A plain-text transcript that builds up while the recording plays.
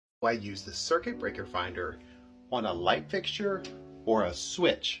I use the circuit breaker finder on a light fixture or a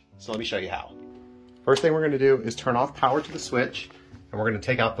switch. So let me show you how. First thing we're going to do is turn off power to the switch, and we're going to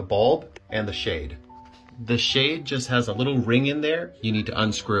take out the bulb and the shade. The shade just has a little ring in there you need to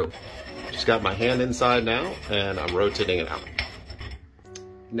unscrew. Just got my hand inside now and I'm rotating it out.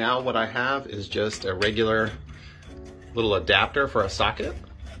 Now what I have is just a regular little adapter for a socket.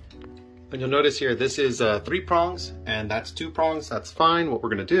 And you'll notice here, this is 3 prongs and that's 2 prongs. That's fine. What we're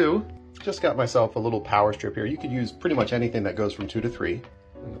gonna do, just got myself a little power strip here. You could use pretty much anything that goes from 2 to 3.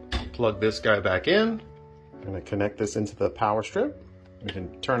 Plug this guy back in. I'm gonna connect this into the power strip. We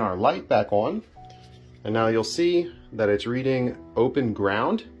can turn our light back on. And now you'll see that it's reading open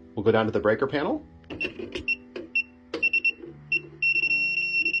ground. We'll go down to the breaker panel.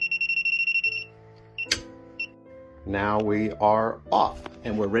 Now we are off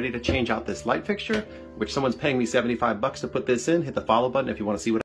and we're ready to change out this light fixture, which someone's paying me 75 bucks to put this in. Hit the follow button if you want to see what